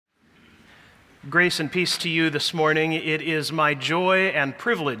Grace and peace to you this morning. It is my joy and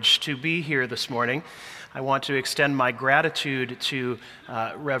privilege to be here this morning. I want to extend my gratitude to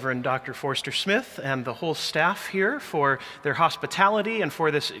Reverend Dr. Forster Smith and the whole staff here for their hospitality and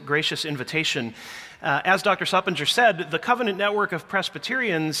for this gracious invitation. As Dr. Suppinger said, the Covenant Network of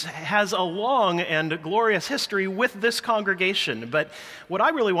Presbyterians has a long and glorious history with this congregation. But what I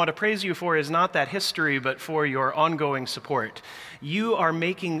really want to praise you for is not that history, but for your ongoing support. You are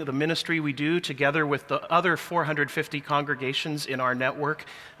making the ministry we do together with the other 450 congregations in our network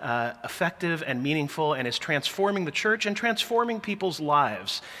effective and meaningful, and is transforming the church and transforming people's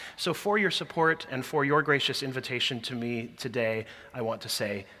lives. So for your support and for your gracious invitation to me today, I want to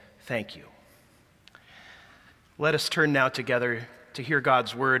say thank you. Let us turn now together to hear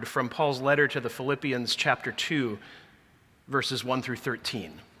God's word from Paul's letter to the Philippians, chapter 2, verses 1 through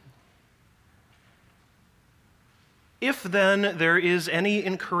 13. If then there is any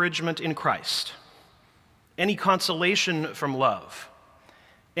encouragement in Christ, any consolation from love,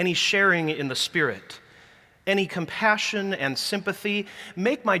 any sharing in the Spirit, any compassion and sympathy,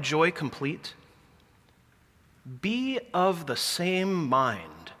 make my joy complete. Be of the same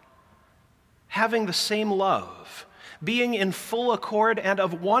mind, having the same love, being in full accord and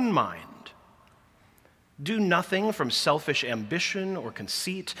of one mind. Do nothing from selfish ambition or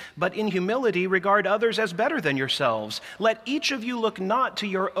conceit, but in humility regard others as better than yourselves. Let each of you look not to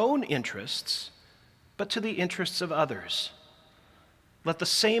your own interests, but to the interests of others. Let the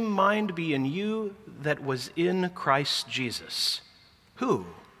same mind be in you that was in Christ Jesus, who,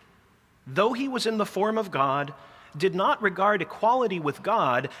 though he was in the form of God, did not regard equality with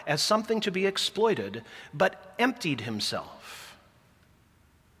God as something to be exploited, but emptied himself,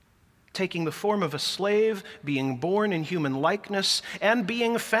 taking the form of a slave, being born in human likeness, and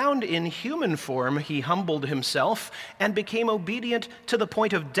being found in human form, he humbled himself and became obedient to the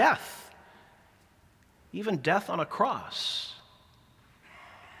point of death, even death on a cross.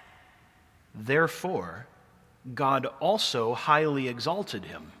 Therefore, God also highly exalted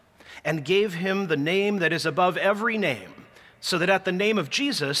him and gave him the name that is above every name, so that at the name of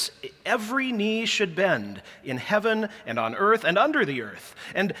Jesus every knee should bend in heaven and on earth and under the earth,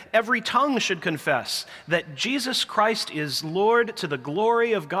 and every tongue should confess that Jesus Christ is Lord, to the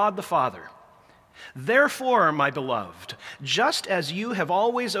glory of God the Father. Therefore, my beloved, just as you have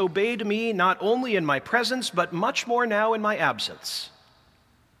always obeyed me, not only in my presence, but much more now in my absence,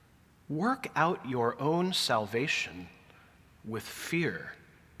 work out your own salvation with fear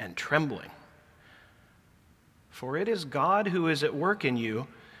and trembling. For it is God who is at work in you,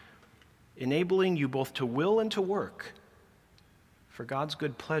 enabling you both to will and to work for God's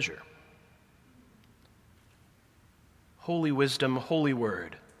good pleasure. Holy wisdom, holy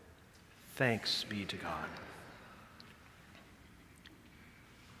word, thanks be to God.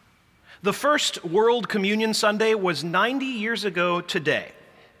 The first World Communion Sunday was 90 years ago today.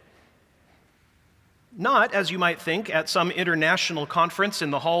 Not, as you might think, at some international conference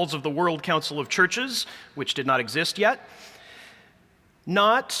in the halls of the World Council of Churches, which did not exist yet.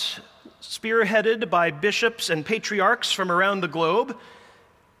 Not spearheaded by bishops and patriarchs from around the globe.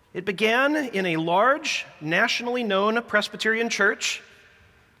 It began in a large, nationally known Presbyterian church,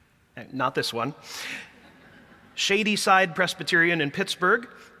 not this one, Shadyside Presbyterian in Pittsburgh.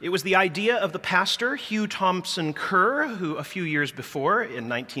 It was the idea of the pastor, Hugh Thompson Kerr, who a few years before, in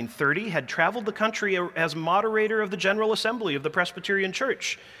 1930, had traveled the country as moderator of the General Assembly of the Presbyterian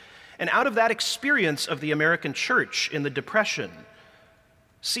Church. And out of that experience of the American church in the Depression,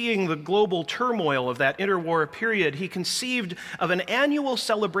 seeing the global turmoil of that interwar period, he conceived of an annual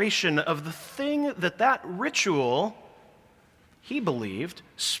celebration of the thing that ritual, he believed,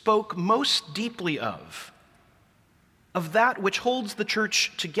 spoke most deeply of that which holds the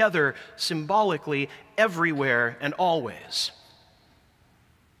church together symbolically everywhere and always.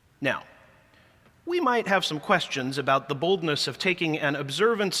 Now, we might have some questions about the boldness of taking an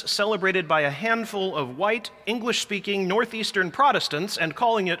observance celebrated by a handful of white, English-speaking Northeastern Protestants and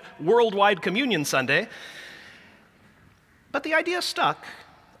calling it Worldwide Communion Sunday. But the idea stuck,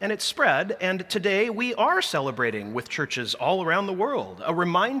 and it spread, and today we are celebrating with churches all around the world, a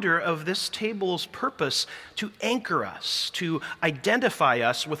reminder of this table's purpose to anchor us, to identify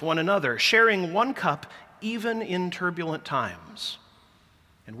us with one another, sharing one cup even in turbulent times.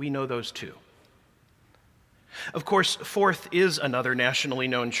 And we know those too. Of course, Fourth is another nationally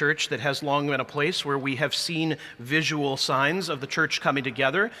known church that has long been a place where we have seen visual signs of the church coming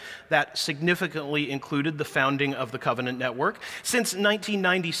together. That significantly included the founding of the Covenant Network. Since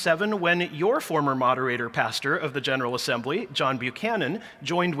 1997, when your former moderator pastor of the General Assembly, John Buchanan,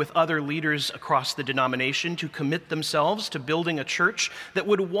 joined with other leaders across the denomination to commit themselves to building a church that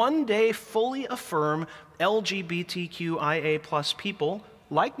would one day fully affirm LGBTQIA+ people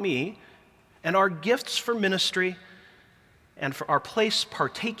like me and our gifts for ministry, and for our place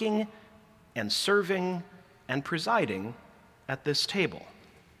partaking and serving and presiding at this table.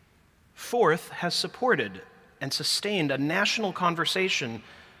 Fourth has supported and sustained a national conversation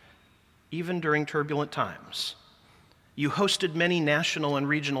even during turbulent times. You hosted many national and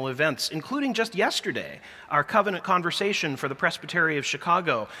regional events, including just yesterday, our Covenant Conversation for the Presbytery of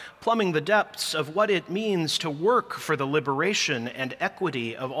Chicago, plumbing the depths of what it means to work for the liberation and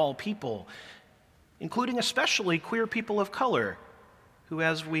equity of all people, including especially queer people of color, who,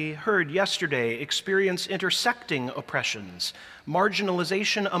 as we heard yesterday, experience intersecting oppressions,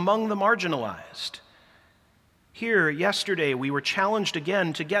 marginalization among the marginalized. Here, yesterday, we were challenged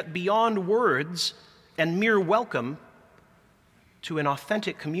again to get beyond words and mere welcome to an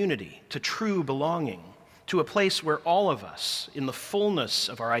authentic community, to true belonging, to a place where all of us, in the fullness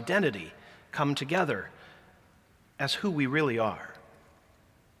of our identity, come together as who we really are.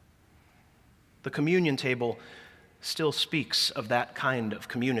 The communion table still speaks of that kind of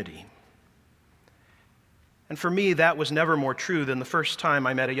community. And for me, that was never more true than the first time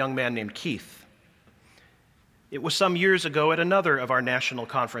I met a young man named Keith. It was some years ago at another of our national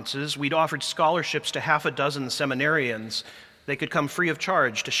conferences. We'd offered scholarships to half a dozen seminarians. They could come free of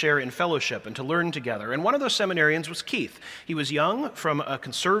charge to share in fellowship and to learn together. And one of those seminarians was Keith. He was young, from a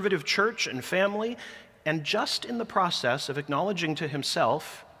conservative church and family, and just in the process of acknowledging to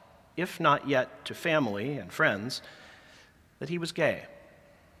himself, if not yet to family and friends, that he was gay.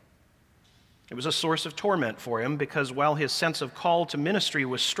 It was a source of torment for him because while his sense of call to ministry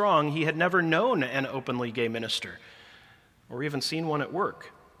was strong, he had never known an openly gay minister or even seen one at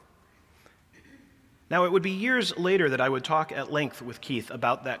work. Now, it would be years later that I would talk at length with Keith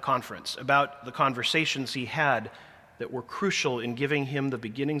about that conference, about the conversations he had that were crucial in giving him the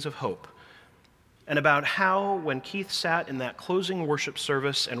beginnings of hope, and about how, when Keith sat in that closing worship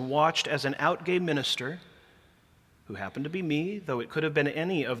service and watched as an out gay minister, who happened to be me, though it could have been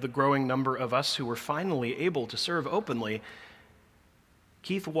any of the growing number of us who were finally able to serve openly,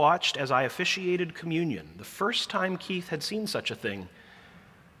 Keith watched as I officiated communion, the first time Keith had seen such a thing,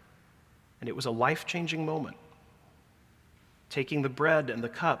 and it was a life-changing moment. Taking the bread and the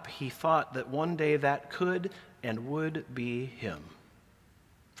cup, he thought that one day that could and would be him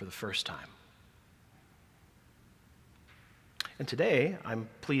for the first time. And today, I'm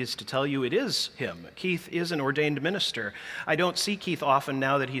pleased to tell you it is him. Keith is an ordained minister. I don't see Keith often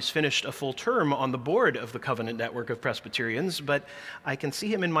now that he's finished a full term on the board of the Covenant Network of Presbyterians, but I can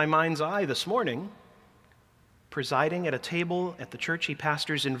see him in my mind's eye this morning, presiding at a table at the church he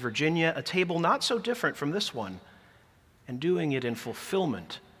pastors in Virginia, a table not so different from this one, and doing it in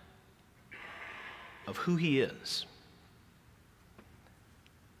fulfillment of who he is.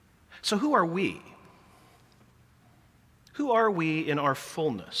 So who are we? Who are we in our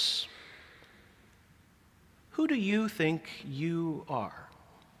fullness? Who do you think you are?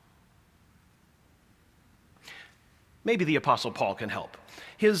 Maybe the Apostle Paul can help.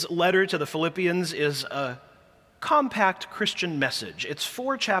 His letter to the Philippians is a compact Christian message. It's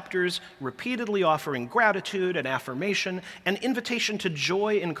 4 chapters repeatedly offering gratitude and affirmation, an invitation to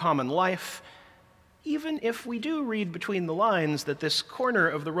joy in common life, even if we do read between the lines that this corner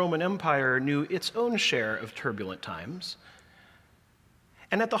of the Roman Empire knew its own share of turbulent times.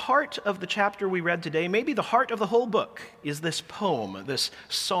 And at the heart of the chapter we read today, maybe the heart of the whole book, is this poem, this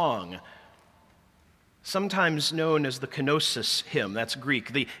song, sometimes known as the kenosis hymn, that's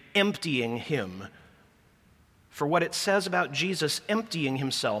Greek, the emptying hymn, for what it says about Jesus emptying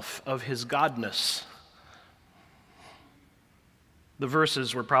himself of his godness. The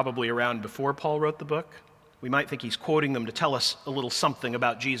verses were probably around before Paul wrote the book. We might think he's quoting them to tell us a little something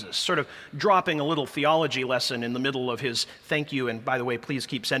about Jesus, sort of dropping a little theology lesson in the middle of his thank you, and by the way, please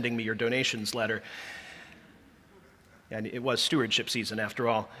keep sending me your donations letter. And it was stewardship season after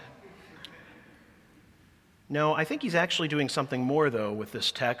all. No, I think he's actually doing something more, though, with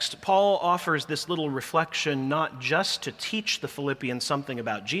this text. Paul offers this little reflection not just to teach the Philippians something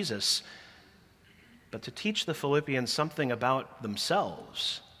about Jesus, but to teach the Philippians something about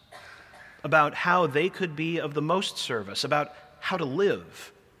themselves, about how they could be of the most service, about how to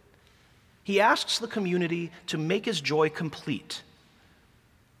live. He asks the community to make his joy complete,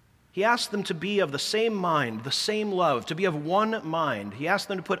 He asked them to be of the same mind, the same love, to be of one mind. He asked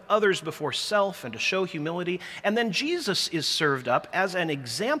them to put others before self and to show humility. And then Jesus is served up as an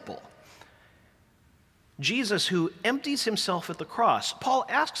example. Jesus, who empties himself at the cross. Paul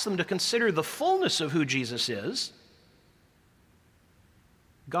asks them to consider the fullness of who Jesus is,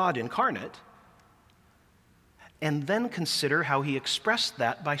 God incarnate, and then consider how he expressed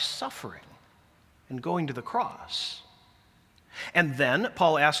that by suffering and going to the cross. And then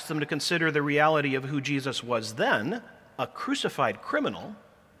Paul asks them to consider the reality of who Jesus was then, a crucified criminal,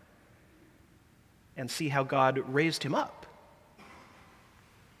 and see how God raised him up.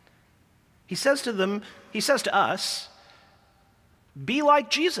 He says to us, be like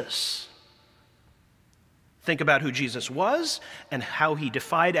Jesus. Think about who Jesus was and how he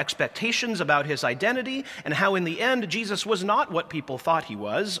defied expectations about his identity and how in the end Jesus was not what people thought he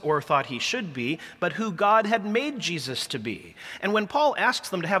was or thought he should be, but who God had made Jesus to be. And when Paul asks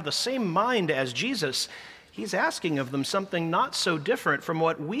them to have the same mind as Jesus, he's asking of them something not so different from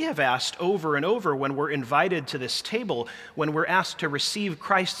what we have asked over and over when we're invited to this table, when we're asked to receive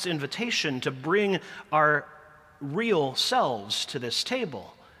Christ's invitation to bring our real selves to this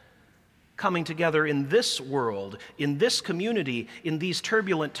table. Coming together in this world, in this community, in these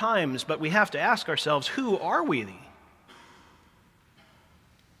turbulent times, but we have to ask ourselves, who are we?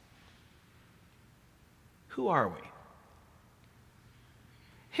 Who are we?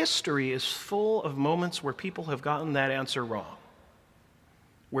 History is full of moments where people have gotten that answer wrong,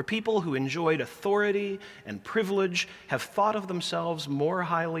 where people who enjoyed authority and privilege have thought of themselves more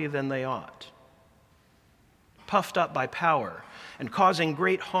highly than they ought, puffed up by power and causing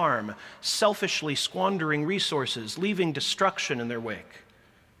great harm, selfishly squandering resources, leaving destruction in their wake.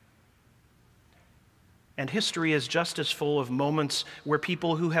 And history is just as full of moments where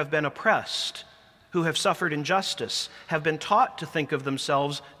people who have been oppressed, who have suffered injustice, have been taught to think of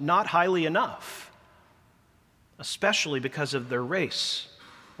themselves not highly enough, especially because of their race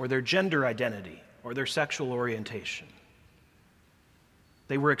or their gender identity or their sexual orientation.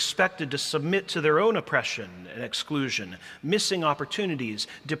 They were expected to submit to their own oppression and exclusion, missing opportunities,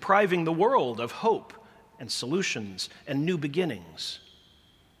 depriving the world of hope and solutions and new beginnings.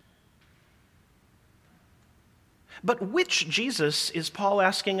 But which Jesus is Paul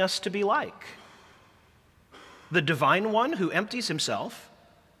asking us to be like? The divine one who empties himself,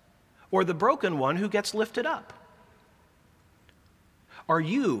 or the broken one who gets lifted up? Are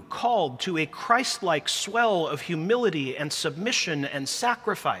you called to a Christ-like swell of humility and submission and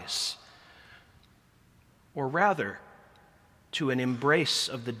sacrifice? Or rather, to an embrace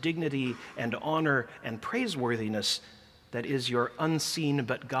of the dignity and honor and praiseworthiness that is your unseen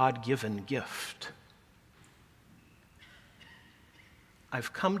but God-given gift?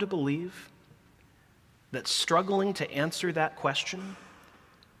 I've come to believe that struggling to answer that question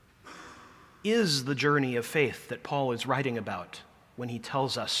is the journey of faith that Paul is writing about when he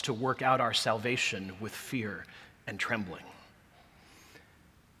tells us to work out our salvation with fear and trembling.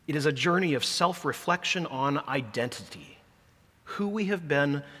 It is a journey of self-reflection on identity, who we have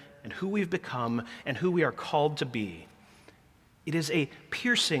been and who we've become and who we are called to be. It is a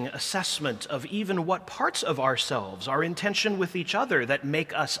piercing assessment of even what parts of ourselves are in tension with each other that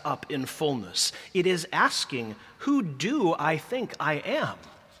make us up in fullness. It is asking, who do I think I am?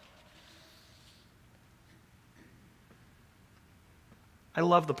 I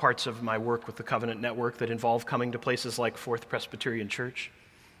love the parts of my work with the Covenant Network that involve coming to places like Fourth Presbyterian Church.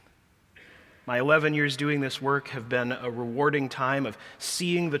 My 11 years doing this work have been a rewarding time of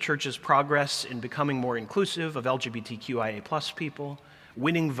seeing the church's progress in becoming more inclusive of LGBTQIA+ people,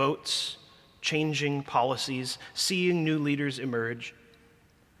 winning votes, changing policies, seeing new leaders emerge.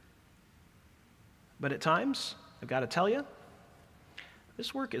 But at times, I've got to tell you,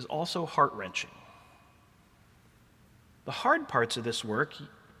 this work is also heart-wrenching. The hard parts of this work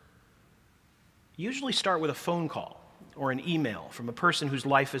usually start with a phone call or an email from a person whose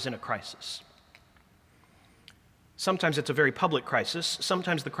life is in a crisis. Sometimes it's a very public crisis.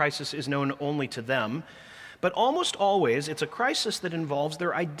 Sometimes the crisis is known only to them. But almost always, it's a crisis that involves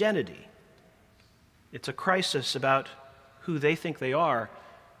their identity. It's a crisis about who they think they are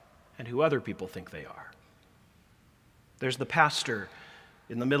and who other people think they are. There's the pastor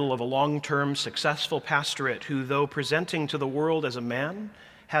in the middle of a long-term successful pastorate who, though presenting to the world as a man,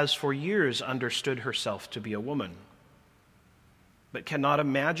 has for years understood herself to be a woman, but cannot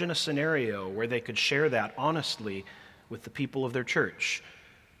imagine a scenario where they could share that honestly with the people of their church,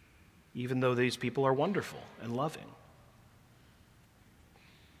 even though these people are wonderful and loving.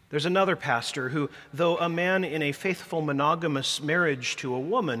 There's another pastor who, though a man in a faithful monogamous marriage to a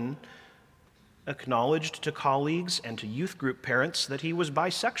woman, acknowledged to colleagues and to youth group parents that he was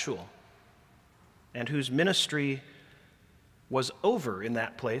bisexual, and whose ministry was over in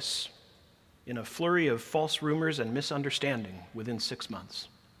that place in a flurry of false rumors and misunderstanding within 6 months.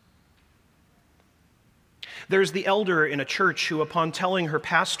 There's the elder in a church who, upon telling her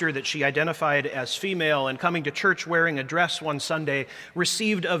pastor that she identified as female and coming to church wearing a dress one Sunday,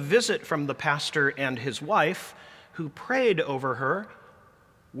 received a visit from the pastor and his wife, who prayed over her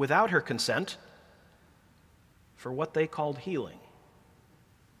without her consent for what they called healing.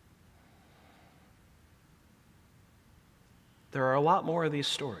 There are a lot more of these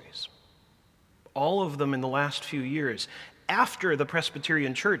stories, all of them in the last few years, after the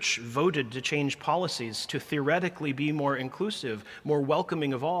Presbyterian Church voted to change policies to theoretically be more inclusive, more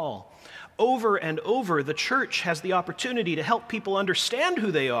welcoming of all. Over and over, the church has the opportunity to help people understand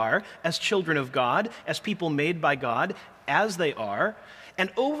who they are as children of God, as people made by God, as they are. And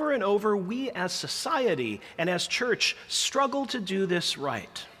over, we as society and as church struggle to do this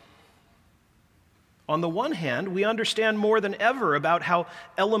right. On the one hand, we understand more than ever about how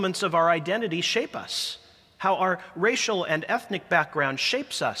elements of our identity shape us, how our racial and ethnic background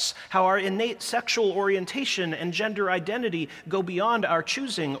shapes us, how our innate sexual orientation and gender identity go beyond our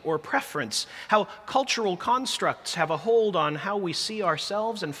choosing or preference, how cultural constructs have a hold on how we see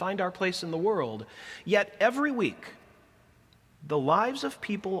ourselves and find our place in the world. Yet every week, the lives of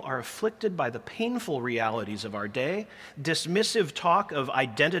people are afflicted by the painful realities of our day, dismissive talk of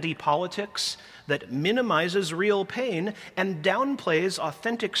identity politics that minimizes real pain and downplays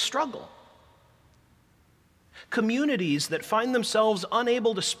authentic struggle. Communities that find themselves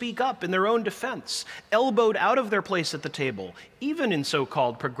unable to speak up in their own defense, elbowed out of their place at the table, even in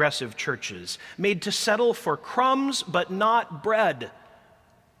so-called progressive churches, made to settle for crumbs but not bread,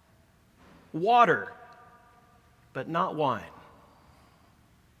 water but not wine.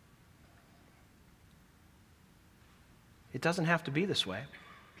 It doesn't have to be this way.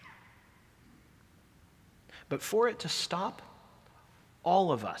 But for it to stop,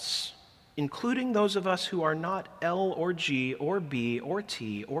 all of us, including those of us who are not L or G or B or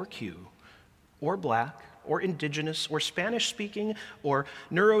T or Q or black or indigenous or Spanish-speaking or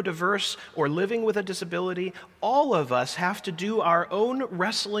neurodiverse or living with a disability, all of us have to do our own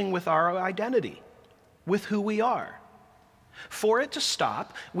wrestling with our identity, with who we are. For it to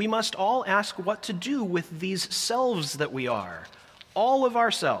stop, we must all ask what to do with these selves that we are, all of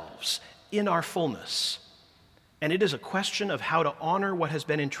ourselves, in our fullness. And it is a question of how to honor what has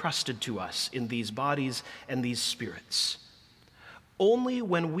been entrusted to us in these bodies and these spirits. Only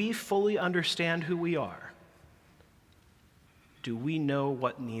when we fully understand who we are do we know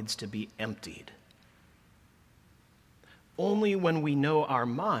what needs to be emptied. Only when we know our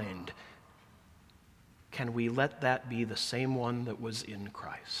mind can we let that be the same one that was in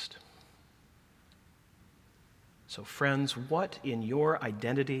Christ. So friends, what in your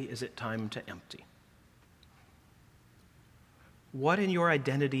identity is it time to empty? What in your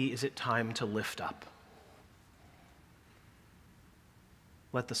identity is it time to lift up?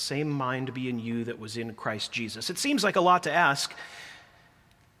 Let the same mind be in you that was in Christ Jesus. It seems like a lot to ask,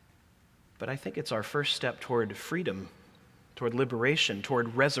 but I think it's our first step toward freedom, toward liberation,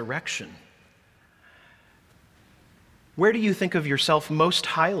 toward resurrection. Where do you think of yourself most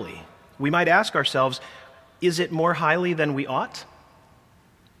highly? We might ask ourselves, is it more highly than we ought?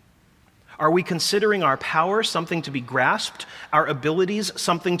 Are we considering our power something to be grasped, our abilities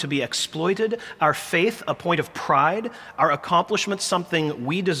something to be exploited, our faith a point of pride, our accomplishments something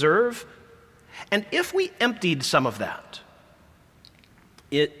we deserve? And if we emptied some of that,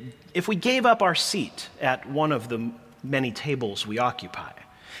 if we gave up our seat at one of the many tables we occupy,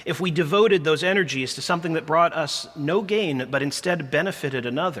 if we devoted those energies to something that brought us no gain but instead benefited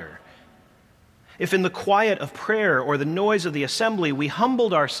another, if in the quiet of prayer or the noise of the assembly we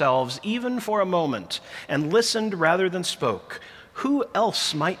humbled ourselves even for a moment and listened rather than spoke, who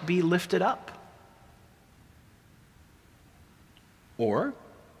else might be lifted up? Or,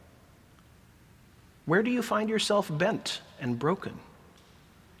 where do you find yourself bent and broken?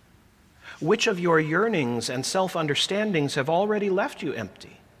 Which of your yearnings and self-understandings have already left you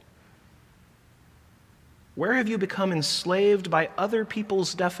empty? Where have you become enslaved by other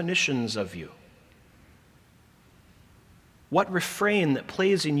people's definitions of you? What refrain that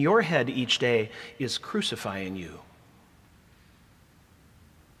plays in your head each day is crucifying you?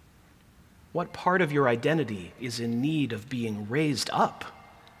 What part of your identity is in need of being raised up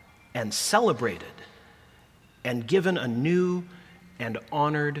and celebrated and given a new and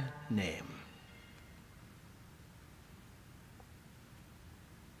honored name?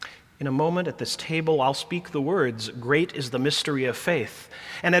 In a moment at this table, I'll speak the words, "Great is the mystery of faith."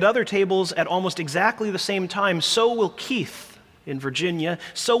 And at other tables, at almost exactly the same time, so will Keith in Virginia,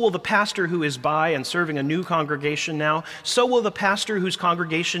 so will the pastor who is by and serving a new congregation now, so will the pastor whose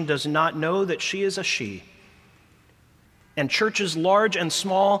congregation does not know that she is a she. And churches large and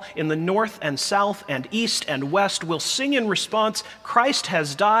small in the north and south and east and west will sing in response, "Christ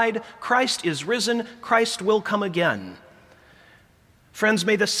has died, Christ is risen, Christ will come again." Friends,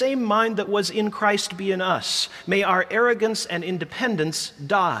 may the same mind that was in Christ be in us. May our arrogance and independence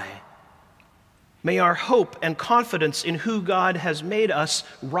die. May our hope and confidence in who God has made us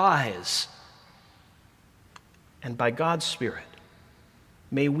rise. And by God's Spirit,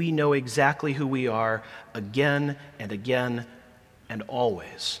 may we know exactly who we are again and again and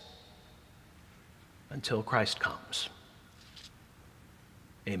always until Christ comes.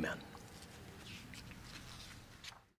 Amen.